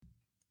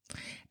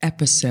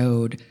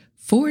episode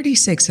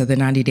 46 of the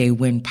 90 Day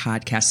Win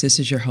podcast. This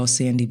is your host,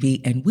 Sandy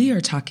B, and we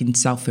are talking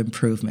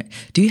self-improvement.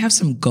 Do you have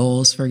some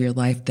goals for your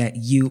life that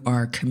you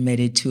are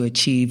committed to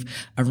achieve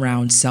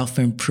around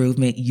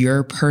self-improvement,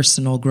 your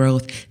personal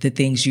growth, the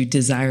things you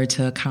desire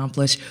to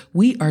accomplish?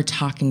 We are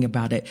talking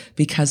about it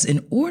because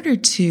in order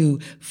to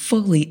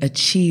fully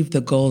achieve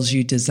the goals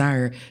you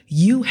desire,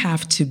 you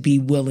have to be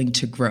willing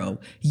to grow.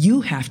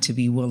 You have to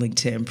be willing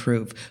to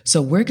improve.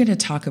 So we're going to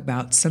talk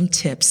about some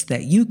tips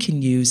that you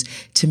can use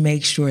to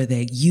make sure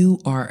that you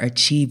are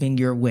achieving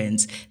your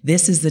wins.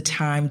 This is the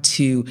time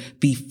to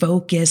be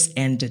focused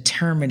and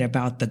determined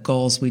about the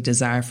goals we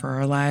desire for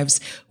our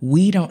lives.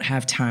 We don't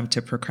have time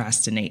to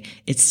procrastinate.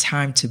 It's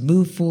time to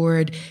move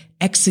forward,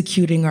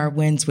 executing our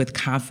wins with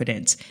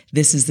confidence.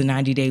 This is the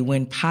 90 Day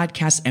Win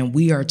podcast, and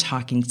we are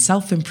talking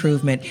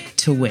self-improvement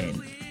to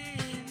win.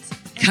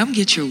 Come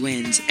get your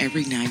wins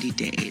every 90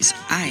 days.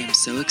 I am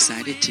so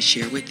excited to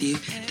share with you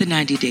the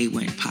 90 Day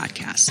Win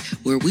podcast,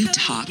 where we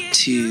talk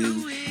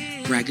to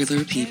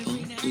regular people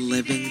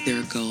living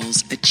their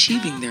goals,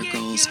 achieving their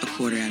goals a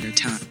quarter at a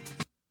time.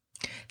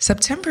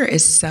 September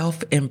is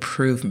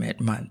self-improvement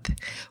month.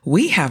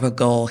 We have a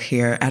goal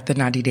here at the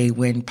 90 Day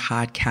Win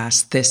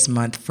podcast this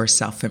month for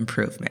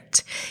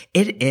self-improvement.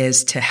 It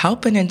is to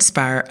help and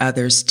inspire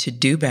others to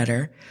do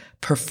better,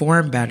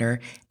 perform better,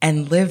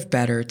 and live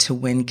better to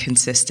win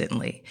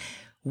consistently.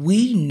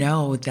 We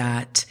know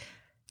that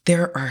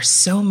there are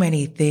so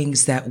many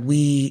things that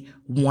we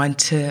want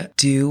to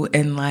do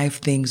in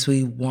life, things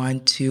we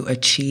want to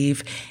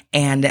achieve.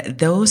 And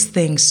those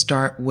things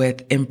start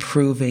with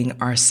improving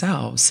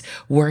ourselves,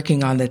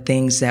 working on the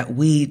things that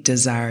we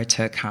desire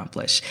to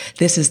accomplish.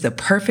 This is the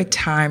perfect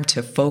time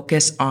to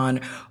focus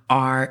on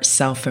our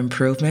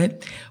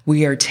self-improvement.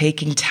 We are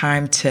taking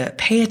time to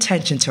pay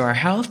attention to our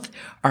health,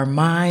 our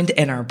mind,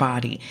 and our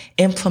body,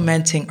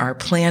 implementing our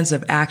plans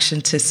of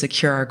action to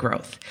secure our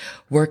growth,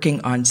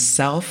 working on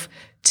self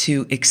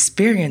to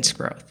experience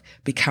growth,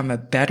 become a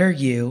better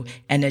you,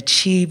 and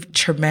achieve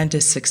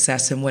tremendous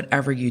success in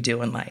whatever you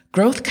do in life.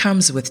 Growth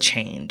comes with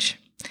change,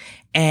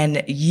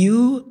 and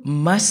you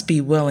must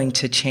be willing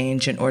to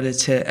change in order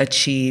to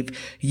achieve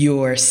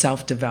your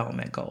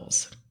self-development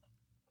goals.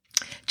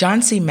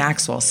 John C.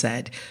 Maxwell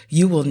said,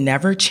 "You will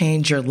never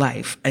change your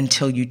life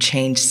until you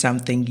change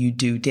something you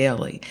do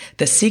daily.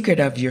 The secret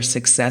of your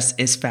success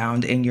is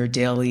found in your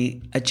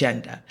daily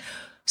agenda."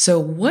 So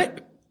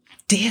what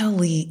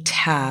daily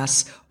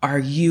tasks are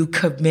you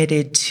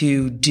committed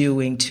to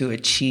doing to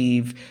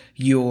achieve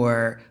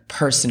your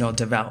personal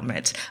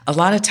development? A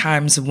lot of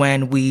times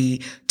when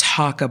we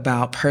talk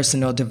about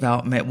personal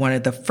development, one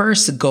of the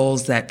first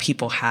goals that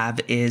people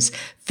have is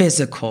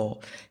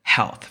physical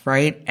health,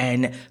 right?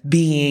 And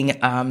being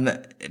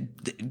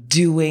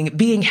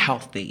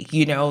healthy,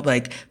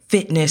 like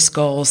fitness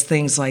goals,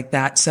 things like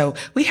that. So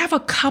we have a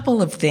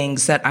couple of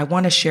things that I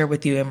want to share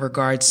with you in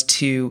regards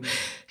to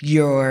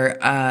your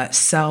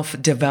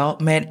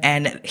self-development.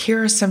 And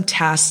here are some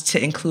tasks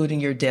to include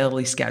in your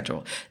daily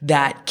schedule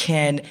that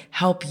can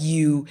help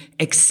you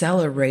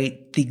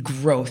accelerate the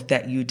growth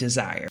that you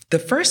desire. The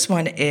first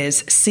one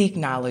is seek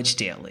knowledge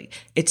daily.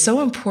 It's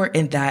so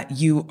important that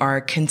you are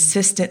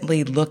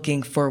consistently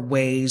looking for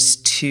ways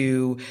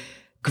to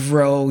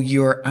grow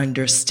your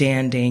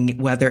understanding,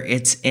 whether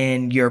it's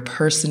in your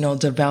personal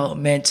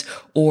development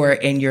or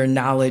in your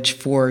knowledge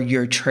for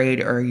your trade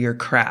or your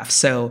craft.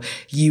 So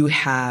you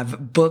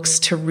have books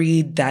to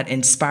read that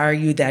inspire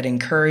you, that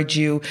encourage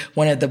you.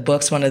 One of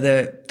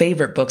the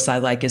favorite books I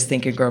like is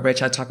Think and Grow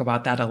Rich. I talk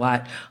about that a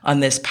lot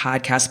on this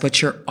podcast,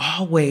 but you're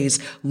always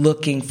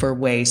looking for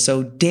ways.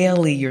 So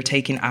daily you're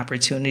taking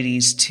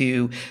opportunities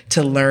to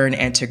learn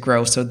and to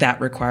grow. So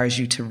that requires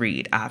you to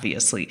read,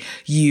 obviously.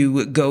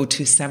 You go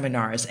to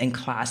seminars and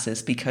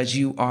classes because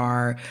you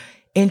are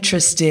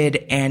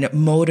interested and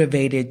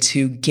motivated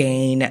to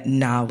gain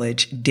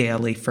knowledge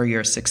daily for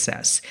your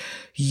success.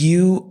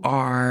 You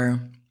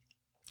are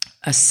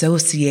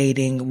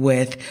associating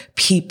with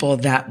people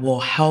that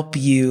will help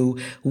you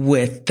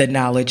with the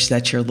knowledge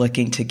that you're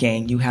looking to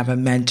gain. You have a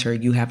mentor,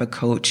 you have a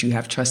coach, you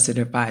have trusted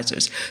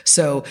advisors.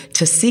 So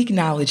to seek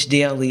knowledge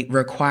daily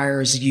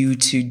requires you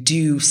to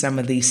do some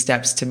of these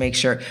steps to make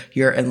sure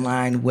you're in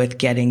line with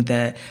getting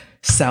the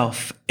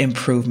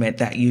self-improvement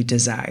that you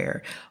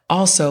desire.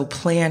 Also,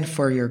 plan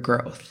for your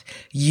growth.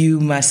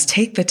 You must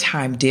take the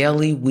time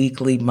daily,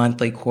 weekly,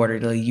 monthly,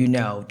 quarterly.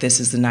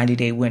 This is the 90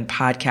 Day Win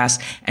podcast,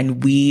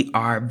 and we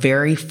are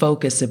very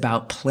focused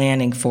about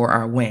planning for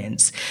our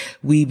wins.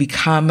 We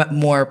become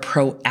more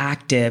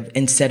proactive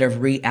instead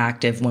of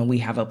reactive when we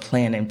have a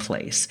plan in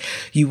place.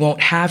 You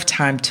won't have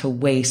time to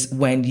waste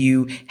when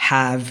you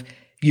have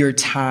your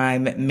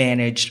time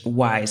managed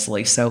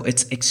wisely. So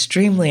it's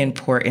extremely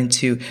important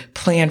to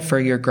plan for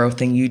your growth,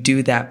 and you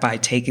do that by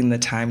taking the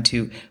time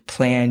to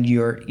plan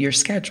your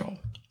schedule.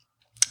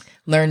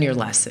 Learn your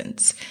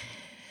lessons.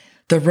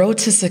 The road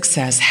to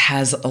success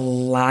has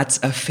lots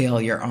of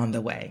failure on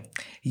the way.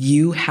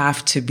 You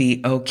have to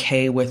be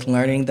okay with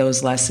learning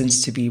those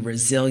lessons, to be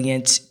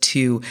resilient,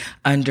 to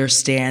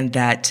understand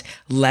that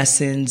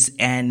lessons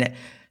and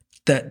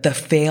the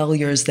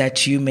failures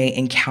that you may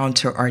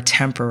encounter are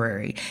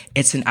temporary.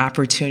 It's an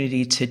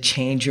opportunity to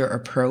change your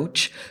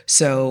approach.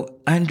 So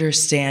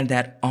understand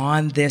that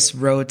on this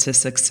road to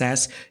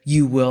success,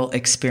 you will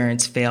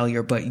experience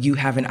failure, but you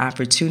have an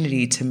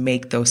opportunity to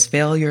make those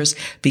failures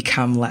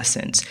become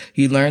lessons.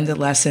 You learn the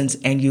lessons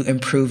and you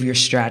improve your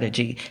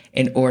strategy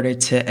in order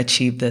to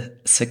achieve the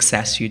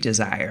success you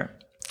desire.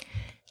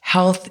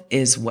 Health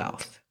is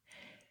wealth.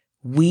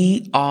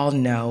 We all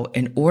know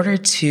in order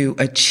to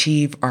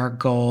achieve our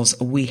goals,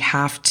 we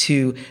have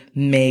to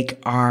make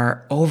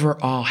our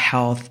overall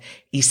health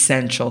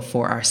essential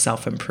for our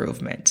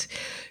self-improvement.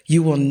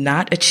 You will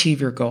not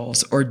achieve your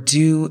goals or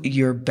do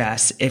your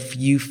best if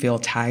you feel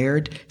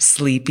tired,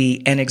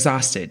 sleepy, and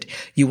exhausted.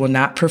 You will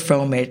not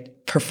perform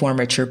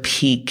at your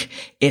peak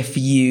if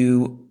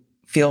you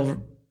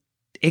feel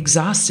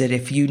exhausted,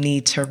 if you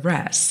need to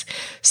rest.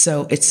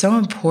 So it's so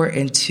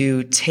important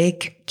to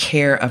take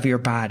care of your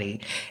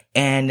body,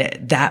 and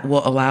that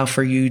will allow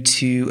for you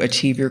to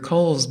achieve your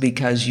goals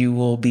because you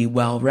will be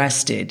well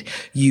rested.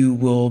 You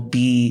will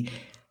be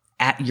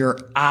at your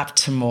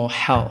optimal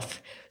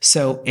health.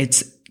 So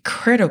it's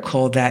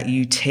critical that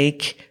you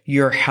take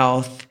your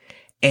health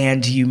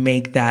and you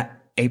make that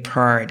a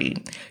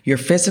priority. Your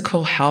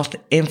physical health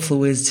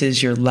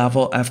influences your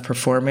level of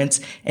performance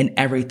in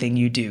everything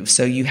you do.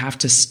 So you have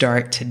to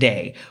start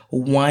today.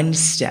 One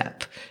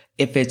step.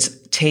 If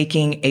it's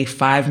taking a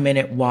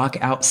 5-minute walk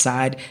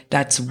outside,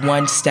 that's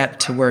one step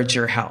towards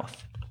your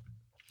health.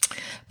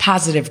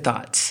 Positive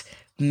thoughts.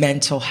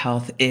 Mental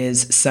health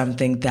is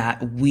something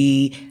that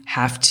we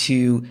have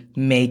to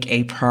make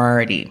a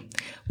priority.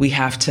 We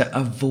have to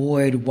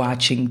avoid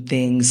watching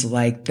things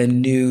like the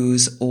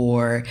news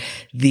or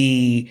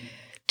the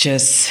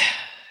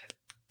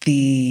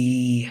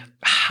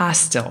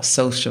hostile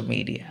social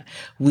media.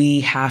 We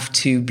have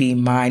to be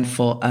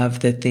mindful of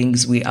the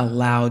things we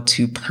allow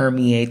to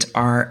permeate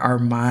our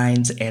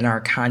minds and our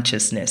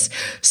consciousness.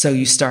 So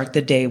you start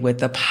the day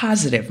with a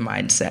positive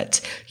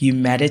mindset. You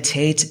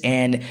meditate,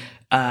 and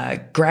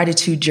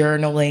gratitude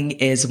journaling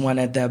is one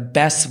of the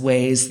best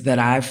ways that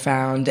I've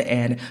found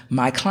and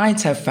my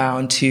clients have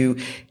found to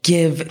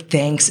give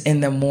thanks in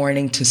the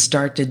morning, to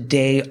start the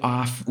day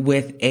off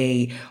with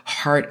a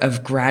heart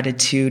of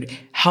gratitude.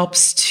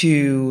 Helps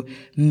to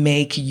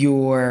make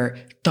your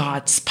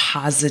thoughts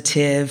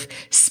positive.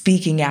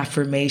 Speaking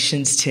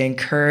affirmations to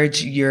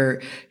encourage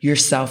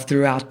yourself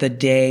throughout the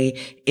day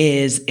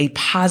is a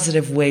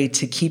positive way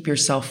to keep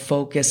yourself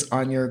focused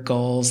on your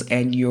goals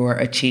and your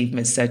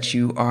achievements that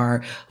you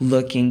are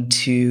looking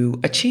to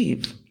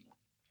achieve.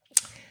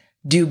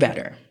 Do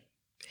better.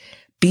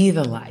 Be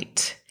the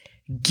light.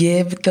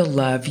 Give the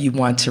love you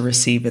want to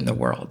receive in the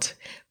world.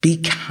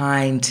 Be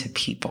kind to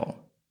people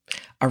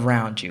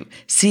around you.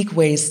 Seek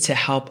ways to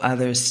help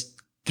others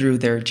through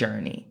their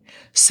journey.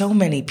 So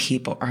many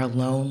people are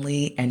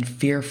lonely and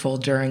fearful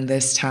during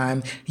this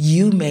time.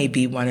 You may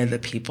be one of the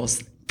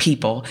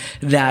people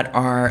that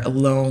are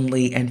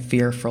lonely and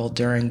fearful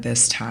during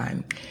this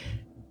time.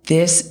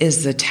 This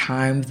is the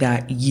time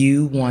that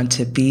you want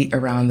to be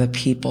around the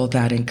people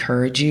that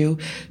encourage you.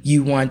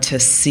 You want to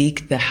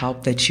seek the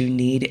help that you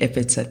need, if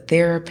it's a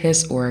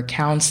therapist or a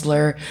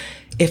counselor,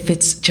 if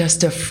it's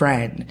just a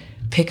friend.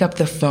 Pick up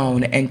the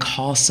phone and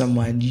call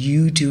someone.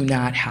 You do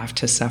not have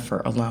to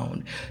suffer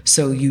alone.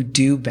 So you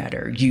do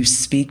better. You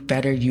speak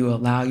better. You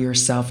allow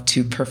yourself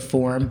to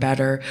perform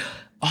better.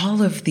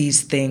 All of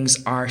these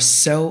things are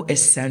so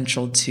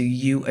essential to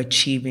you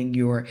achieving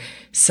your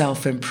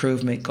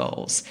self-improvement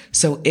goals.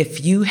 So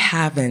if you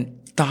haven't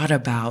thought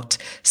about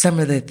some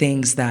of the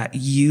things that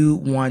you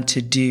want to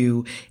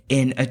do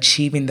in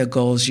achieving the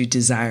goals you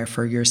desire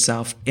for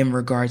yourself in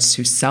regards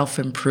to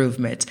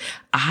self-improvement,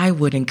 I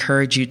would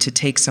encourage you to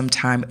take some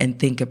time and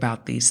think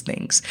about these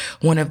things.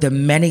 One of the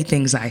many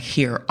things I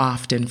hear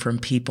often from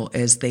people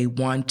is they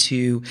want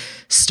to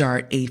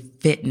start a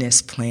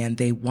fitness plan.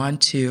 They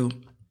want to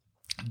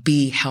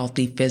be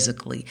healthy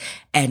physically,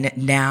 and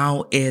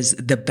now is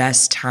the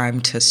best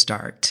time to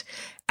start.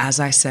 As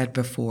I said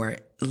before,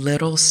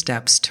 little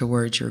steps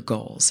towards your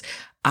goals.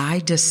 I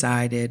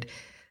decided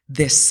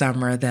this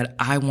summer that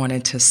I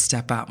wanted to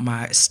step up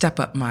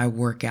my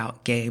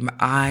workout game.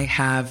 I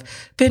have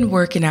been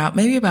working out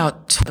maybe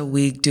about a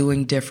week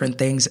doing different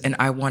things, and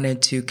I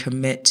wanted to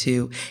commit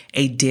to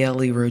a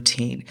daily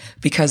routine,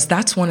 because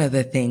that's one of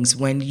the things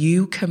when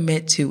you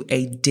commit to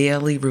a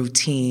daily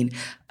routine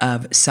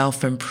of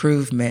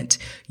self-improvement,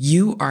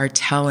 you are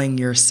telling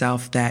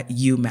yourself that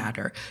you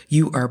matter.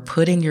 You are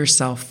putting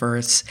yourself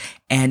first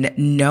and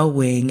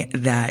knowing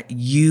that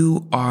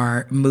you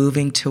are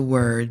moving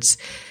towards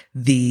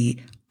the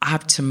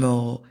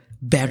optimal,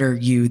 better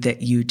you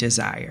that you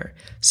desire.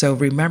 So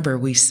remember,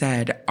 we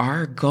said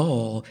our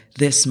goal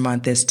this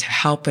month is to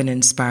help and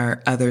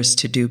inspire others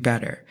to do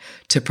better,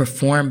 to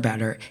perform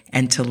better,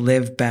 and to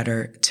live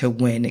better, to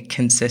win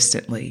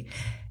consistently.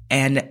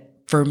 And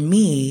for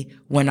me,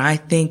 when I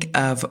think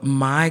of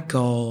my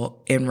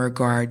goal in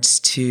regards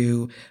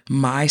to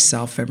my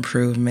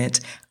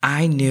self-improvement,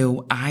 I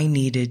knew I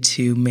needed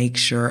to make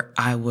sure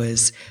I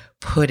was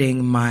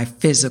putting my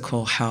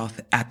physical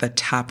health at the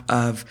top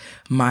of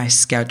my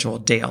schedule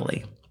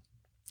daily.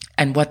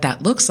 And what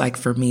that looks like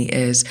for me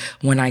is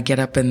when I get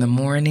up in the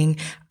morning,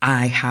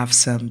 I have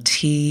some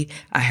tea,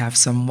 I have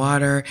some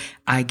water,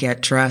 I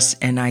get dressed,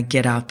 and I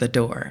get out the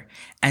door.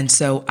 And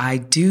so I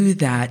do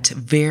that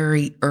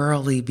very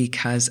early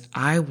because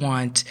I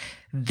want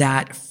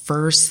that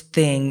first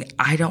thing.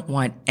 I don't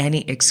want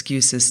any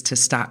excuses to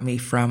stop me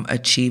from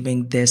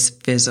achieving this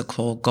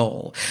physical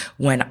goal.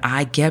 When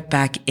I get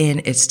back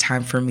in, it's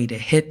time for me to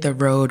hit the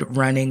road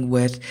running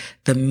with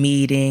the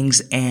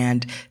meetings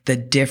and the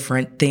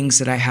different things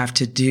that I have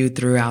to do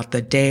throughout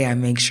the day. I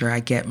make sure I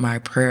get my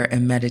prayer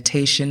and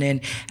meditation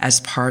in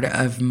as part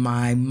of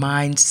my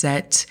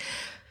mindset,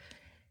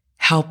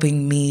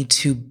 helping me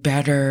to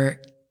better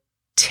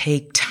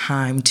take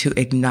time to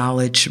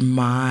acknowledge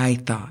my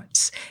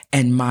thoughts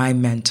and my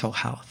mental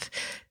health.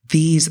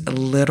 These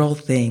little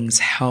things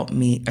help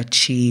me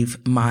achieve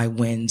my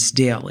wins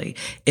daily.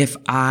 If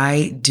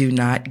I do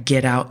not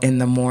get out in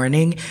the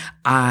morning,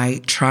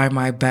 I try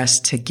my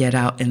best to get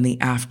out in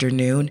the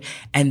afternoon.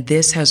 And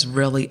this has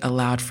really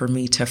allowed for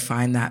me to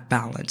find that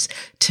balance,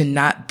 to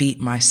not beat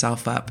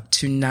myself up,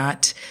 to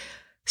not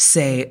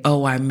say,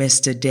 oh, I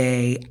missed a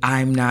day,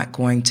 I'm not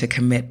going to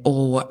commit,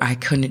 or I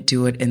couldn't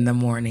do it in the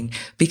morning.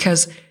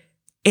 Because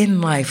in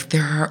life,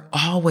 there are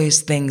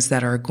always things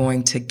that are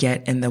going to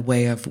get in the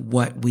way of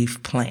what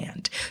we've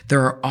planned.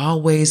 There are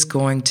always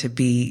going to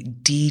be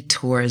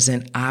detours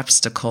and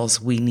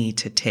obstacles we need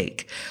to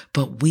take.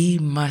 But we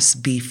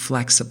must be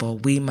flexible.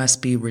 We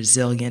must be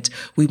resilient.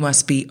 We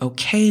must be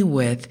okay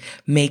with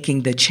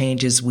making the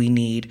changes we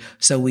need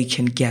so we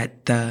can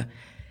get the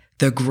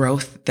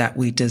growth that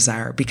we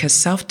desire, because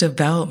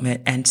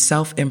self-development and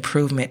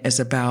self-improvement is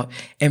about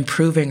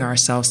improving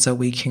ourselves so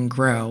we can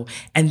grow,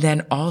 and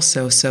then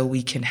also so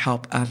we can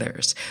help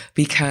others.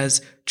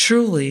 Because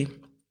truly,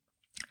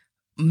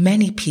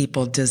 many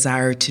people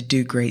desire to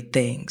do great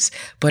things,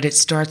 but it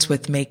starts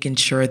with making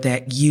sure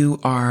that you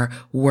are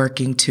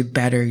working to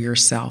better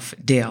yourself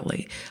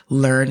daily,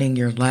 learning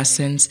your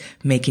lessons,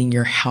 making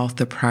your health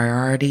a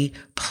priority,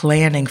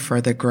 planning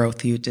for the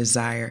growth you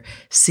desire,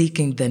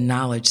 seeking the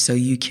knowledge so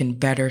you can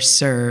better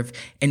serve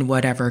in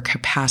whatever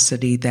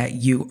capacity that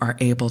you are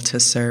able to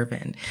serve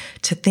in,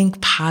 to think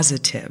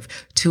positive,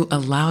 to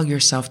allow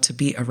yourself to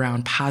be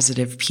around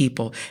positive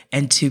people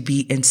and to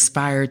be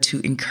inspired to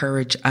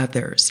encourage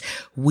others.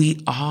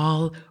 We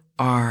all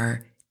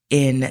are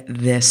in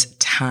this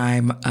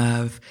time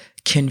of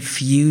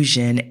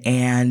confusion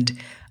and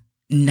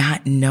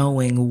not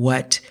knowing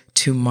what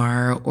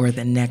tomorrow or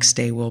the next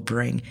day will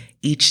bring.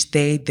 Each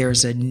day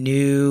there's a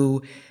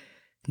new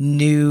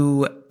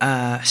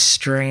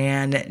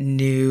strand,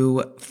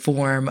 new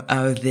form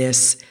of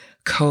this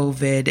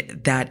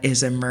COVID that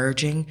is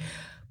emerging.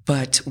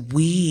 But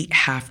we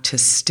have to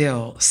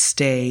still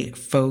stay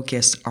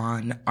focused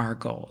on our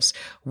goals.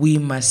 We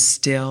must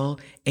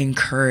still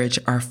encourage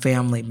our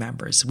family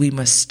members. We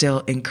must still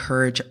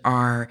encourage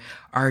our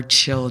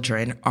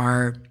children,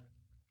 our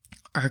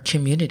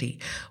community.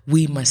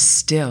 We must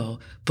still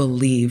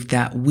believe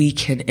that we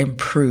can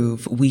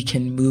improve, we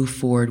can move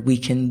forward, we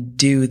can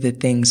do the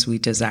things we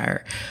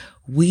desire.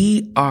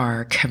 We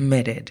are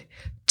committed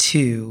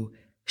to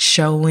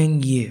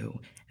showing you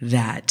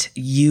that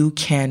you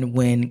can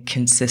win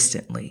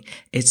consistently.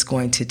 It's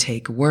going to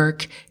take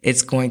work.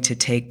 It's going to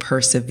take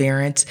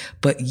perseverance,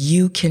 but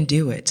you can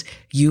do it.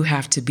 You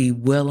have to be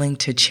willing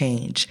to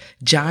change.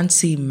 John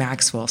C.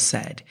 Maxwell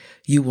said,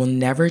 "You will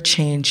never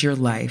change your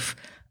life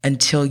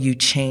until you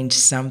change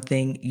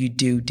something you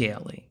do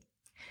daily."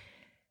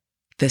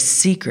 The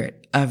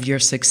secret of your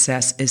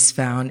success is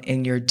found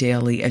in your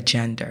daily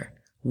agenda.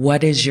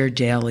 What is your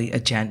daily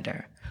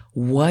agenda?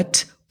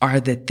 What are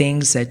the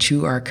things that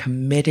you are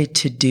committed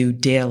to do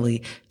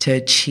daily to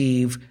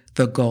achieve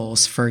the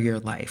goals for your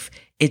life?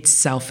 It's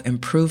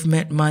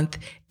self-improvement month.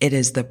 It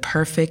is the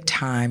perfect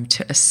time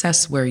to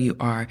assess where you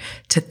are,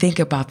 to think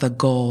about the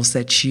goals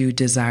that you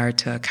desire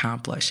to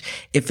accomplish.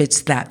 If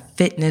it's that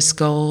fitness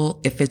goal,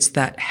 if it's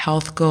that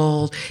health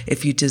goal,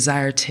 if you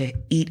desire to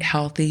eat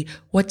healthy,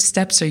 what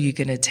steps are you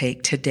going to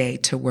take today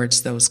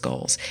towards those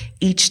goals?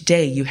 Each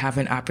day you have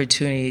an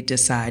opportunity to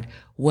decide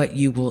what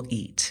you will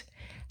eat,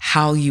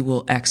 how you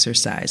will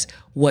exercise,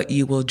 what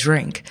you will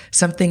drink.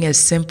 Something as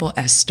simple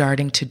as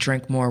starting to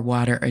drink more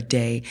water a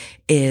day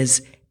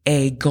is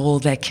a goal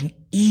that can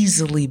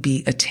easily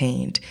be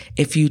attained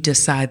if you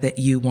decide that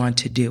you want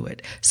to do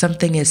it.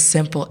 Something as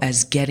simple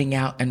as getting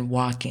out and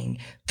walking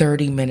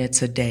 30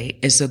 minutes a day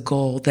is a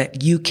goal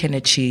that you can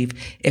achieve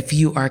if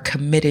you are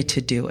committed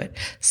to do it.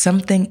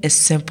 Something as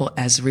simple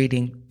as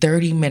reading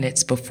 30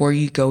 minutes before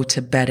you go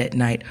to bed at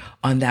night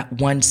on that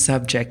one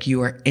subject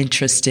you are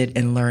interested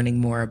in learning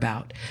more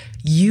about.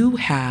 You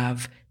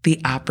have the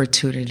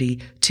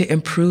opportunity to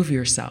improve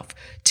yourself,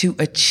 to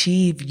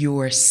achieve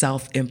your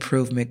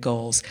self-improvement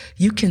goals.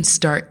 You can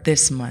start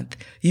this month.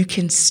 You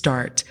can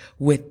start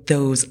with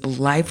those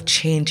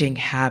life-changing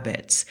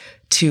habits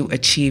to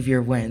achieve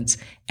your wins.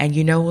 And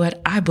you know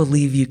what? I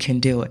believe you can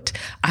do it.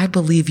 I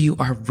believe you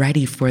are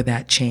ready for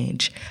that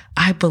change.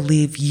 I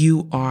believe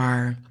you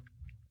are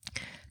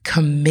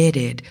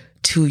committed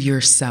to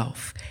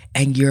yourself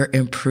and your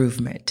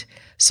improvement.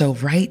 So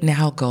right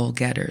now, goal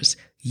getters,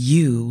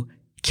 you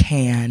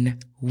can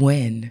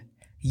win.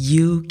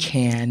 You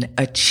can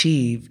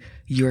achieve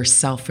your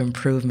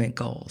self-improvement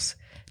goals.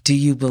 Do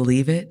you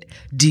believe it?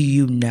 Do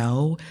you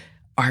know?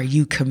 Are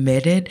you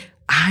committed?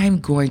 I'm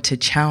going to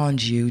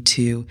challenge you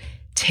to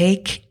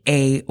take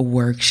a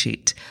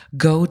worksheet.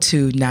 Go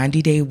to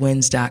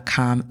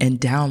 90daywins.com and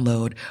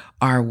download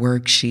our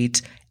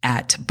worksheet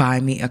at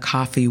Buy Me a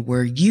Coffee,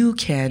 where you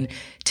can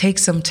take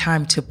some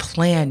time to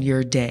plan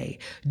your day,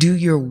 do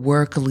your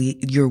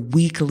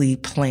weekly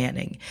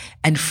planning.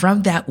 And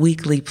from that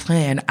weekly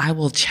plan, I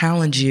will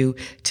challenge you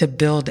to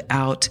build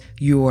out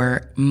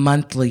your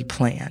monthly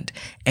plan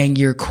and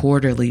your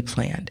quarterly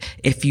plan.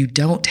 If you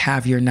don't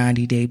have your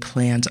 90-day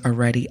plans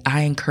already,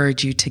 I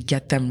encourage you to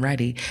get them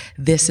ready.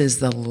 This is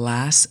the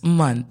last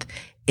month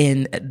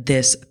in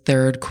this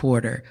third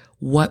quarter.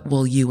 What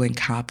will you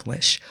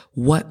accomplish?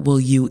 What will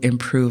you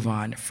improve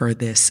on for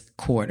this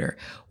quarter?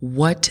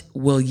 What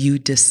will you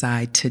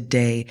decide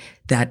today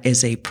that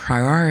is a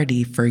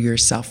priority for your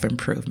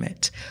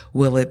self-improvement?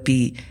 Will it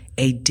be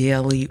a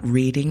daily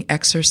reading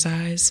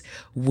exercise?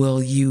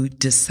 Will you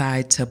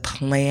decide to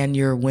plan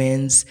your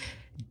wins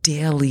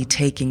daily,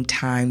 taking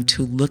time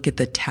to look at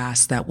the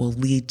tasks that will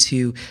lead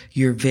to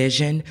your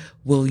vision?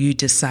 Will you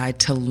decide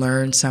to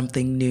learn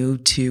something new,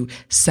 to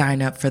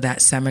sign up for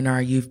that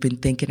seminar you've been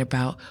thinking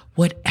about?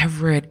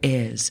 Whatever it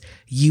is,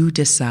 you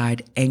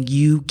decide and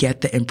you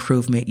get the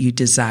improvement you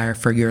desire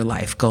for your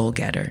life, goal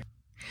getter.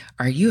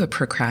 Are you a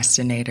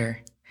procrastinator?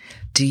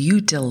 Do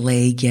you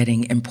delay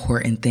getting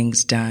important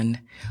things done?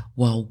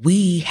 Well,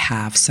 we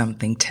have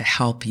something to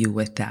help you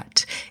with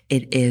that.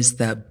 It is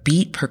the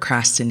Beat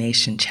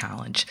Procrastination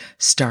Challenge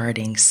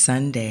starting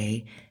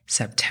Sunday,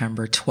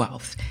 September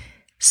 12th.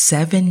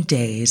 7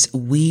 days,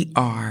 we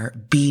are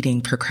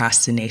beating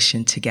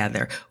procrastination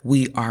together.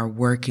 We are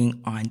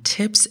working on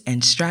tips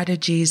and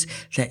strategies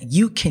that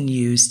you can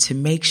use to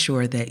make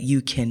sure that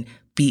you can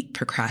beat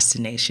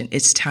procrastination.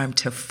 It's time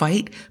to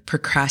fight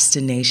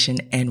procrastination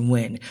and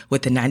win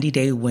with the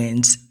 90-Day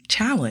Wins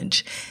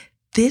Challenge.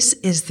 This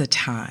is the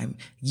time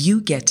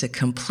you get to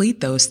complete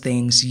those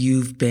things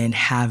you've been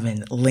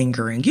having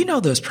lingering. You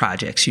know, those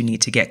projects you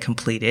need to get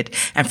completed,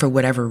 and for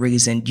whatever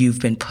reason, you've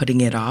been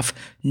putting it off.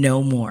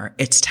 No more.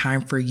 It's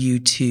time for you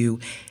to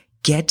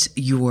get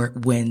your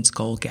wins,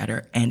 goal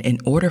getter. And in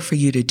order for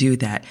you to do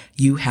that,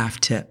 you have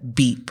to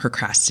beat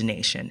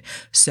procrastination.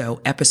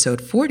 So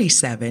episode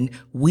 47,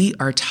 we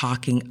are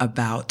talking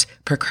about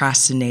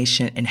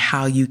procrastination and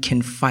how you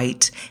can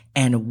fight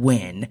and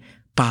win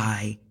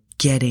by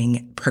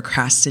getting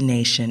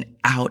procrastination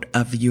out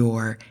of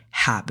your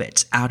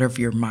habits, out of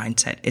your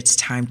mindset. It's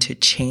time to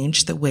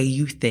change the way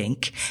you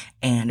think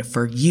and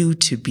for you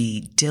to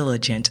be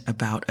diligent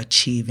about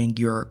achieving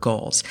your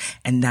goals.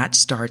 And that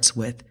starts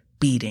with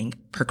beating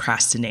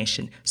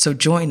procrastination. So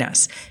join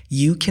us.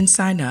 You can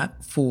sign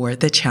up for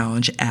the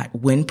challenge at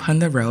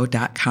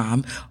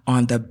winpuntheroad.com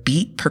on the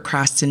Beat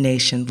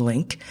Procrastination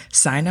link.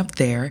 Sign up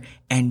there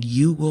and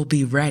you will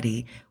be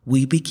ready.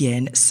 We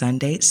begin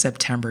Sunday,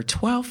 September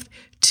 12th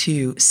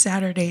to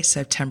Saturday,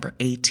 September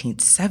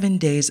 18th, 7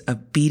 days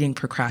of beating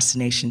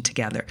procrastination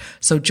together.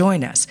 So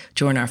join us,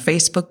 join our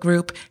Facebook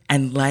group,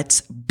 and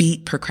let's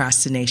beat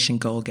procrastination,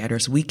 goal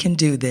getters. We can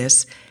do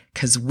this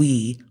because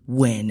we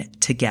win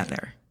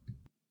together.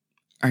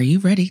 Are you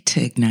ready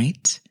to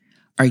ignite?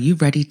 Are you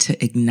ready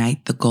to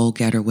ignite the goal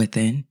getter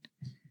within?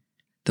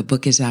 The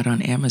book is out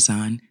on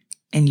Amazon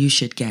and you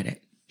should get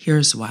it.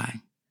 Here's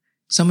why.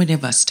 So many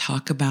of us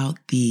talk about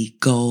the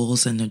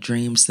goals and the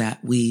dreams that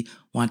we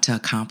want to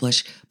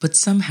accomplish, but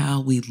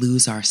somehow we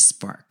lose our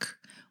spark.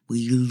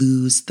 We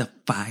lose the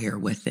fire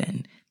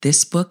within.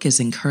 This book is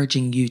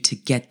encouraging you to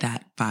get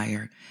that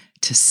fire,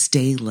 to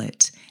stay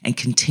lit and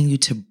continue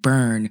to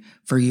burn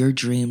for your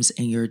dreams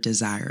and your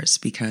desires,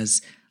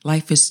 because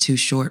life is too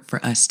short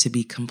for us to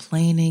be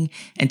complaining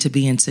and to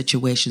be in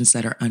situations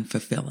that are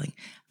unfulfilling.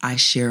 I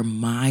share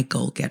my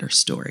goal getter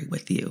story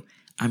with you.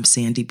 I'm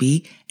Sandy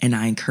B, and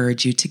I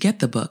encourage you to get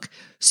the book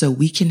so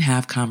we can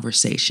have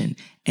conversation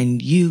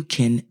and you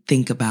can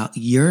think about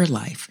your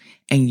life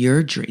and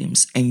your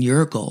dreams and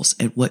your goals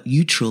and what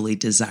you truly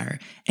desire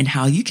and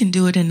how you can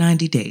do it in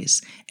 90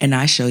 days. And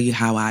I show you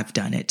how I've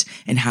done it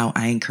and how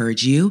I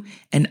encourage you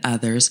and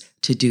others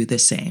to do the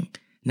same.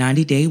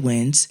 90-Day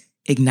Wins,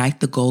 Ignite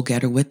the Goal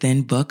Getter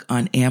Within book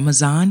on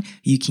Amazon.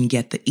 You can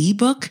get the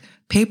ebook,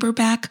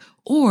 paperback,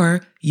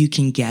 or you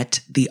can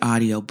get the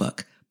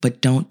audiobook.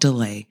 But don't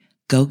delay.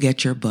 Go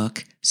get your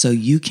book so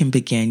you can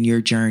begin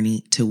your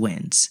journey to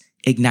wins.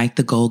 Ignite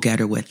the Goal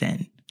Getter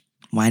Within.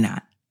 Why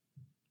not?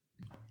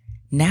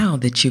 Now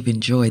that you've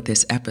enjoyed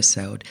this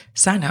episode,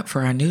 sign up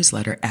for our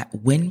newsletter at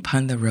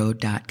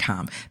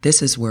winpuntheroad.com.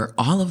 This is where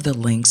all of the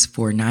links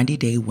for 90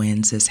 Day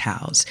Wins is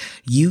housed.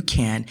 You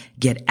can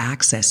get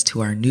access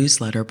to our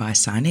newsletter by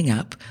signing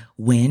up,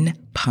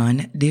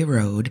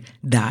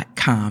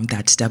 winpuntheroad.com.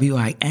 That's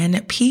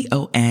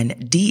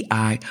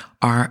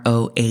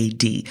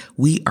WINPONDIROAD.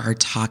 We are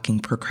talking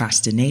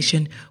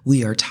procrastination.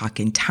 We are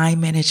talking time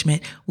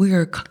management. We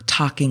are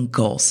talking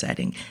goal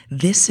setting.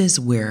 This is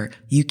where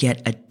you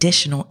get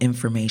additional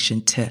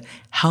information to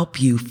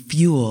help you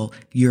fuel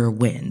your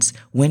wins.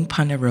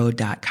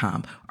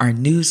 winpuntheroad.com. Our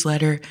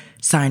newsletter,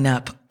 sign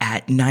up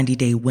at 90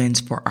 Day Wins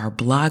for our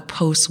blog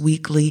posts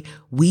weekly.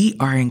 We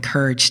are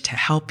encouraged to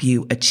help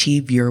you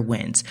achieve your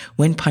wins.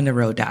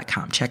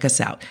 winpuntheroad.com. Check us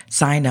out.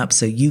 Sign up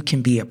so you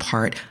can be a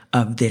part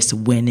of this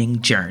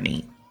winning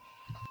journey.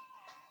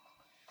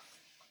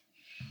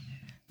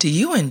 Do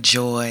you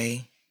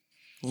enjoy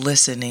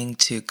listening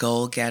to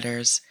goal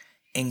getters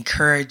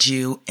encourage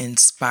you,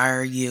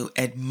 inspire you,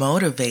 and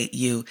motivate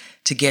you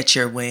to get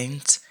your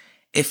wins?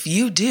 If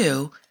you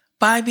do,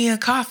 buy me a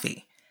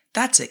coffee.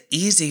 That's an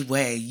easy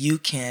way you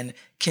can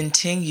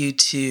continue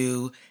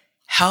to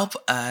help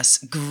us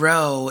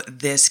grow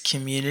this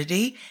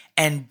community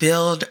and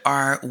build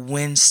our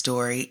win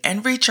story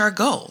and reach our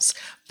goals.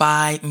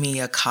 Buy me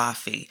a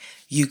coffee.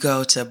 You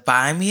go to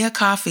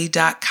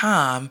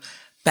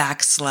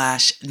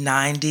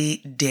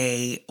buymeacoffee.com/90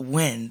 Day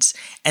Wins.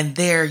 And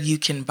there you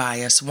can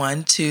buy us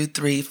 1, 2,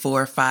 3,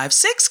 4, 5,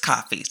 6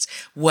 coffees,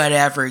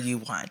 whatever you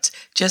want.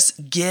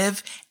 Just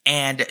give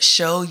and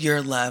show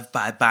your love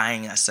by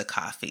buying us a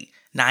coffee.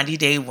 90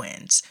 Day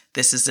Wins.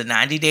 This is the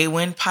 90 Day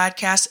Win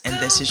podcast,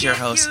 and this is your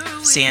host,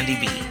 Sandy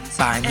B.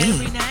 Buy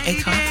me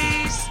a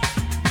coffee.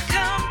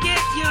 Come get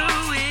your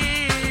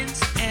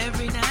wins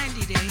every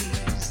 90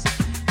 days.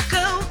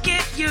 Go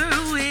get your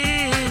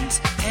wins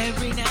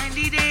every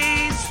 90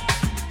 days.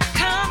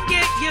 Come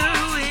get your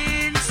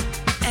wins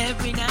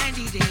every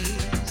 90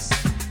 days.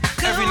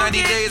 Every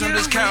 90 days, I'm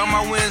just counting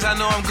my wins. I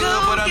know I'm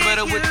good, but I'm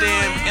better with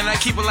them. And I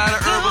keep a lot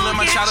of herbal in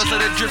my chalice,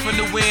 let it drip in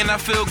the wind. I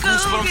feel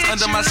goosebumps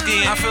under my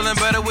skin. I'm feeling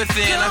better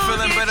within. I'm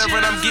feeling better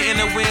when I'm getting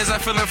the wins. I'm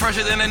feeling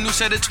fresher than a new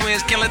set of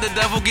twins. Can't let the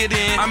devil get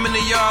in. I'm in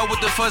the yard with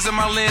the fuzz in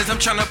my lens. I'm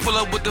trying to pull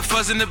up with the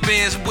fuzz in the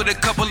bins with a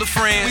couple of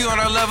friends. We on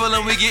our level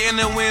and we getting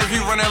the wins. We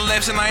running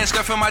laps and I ain't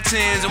scuffing my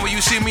tens. And when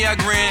you see me, I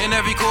grin. In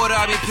every quarter,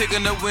 I be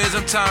picking the wins.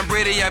 I'm Tom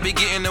Brady, I be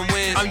getting the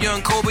wins. I'm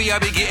young Kobe, I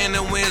be getting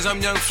the wins.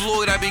 I'm young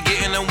Floyd, I be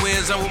getting the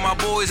wins. I'm with my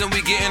boys and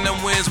we getting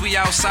them wins. We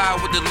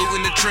outside with the loot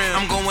and the trim.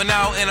 I'm going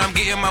out and I'm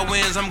getting my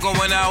wins. I'm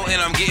going out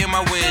and I'm getting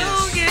my wins.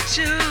 Go get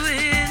your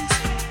wins.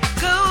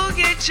 Go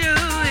get your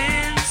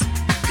wins.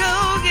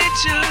 Go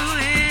get your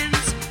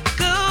wins.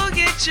 Go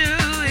get your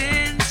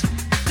wins.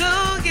 Go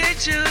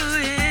get your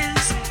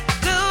wins.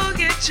 Go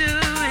get your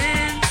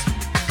wins.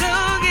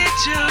 Go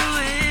get your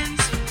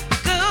wins.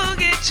 Go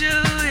get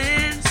your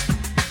wins.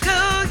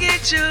 Go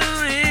get your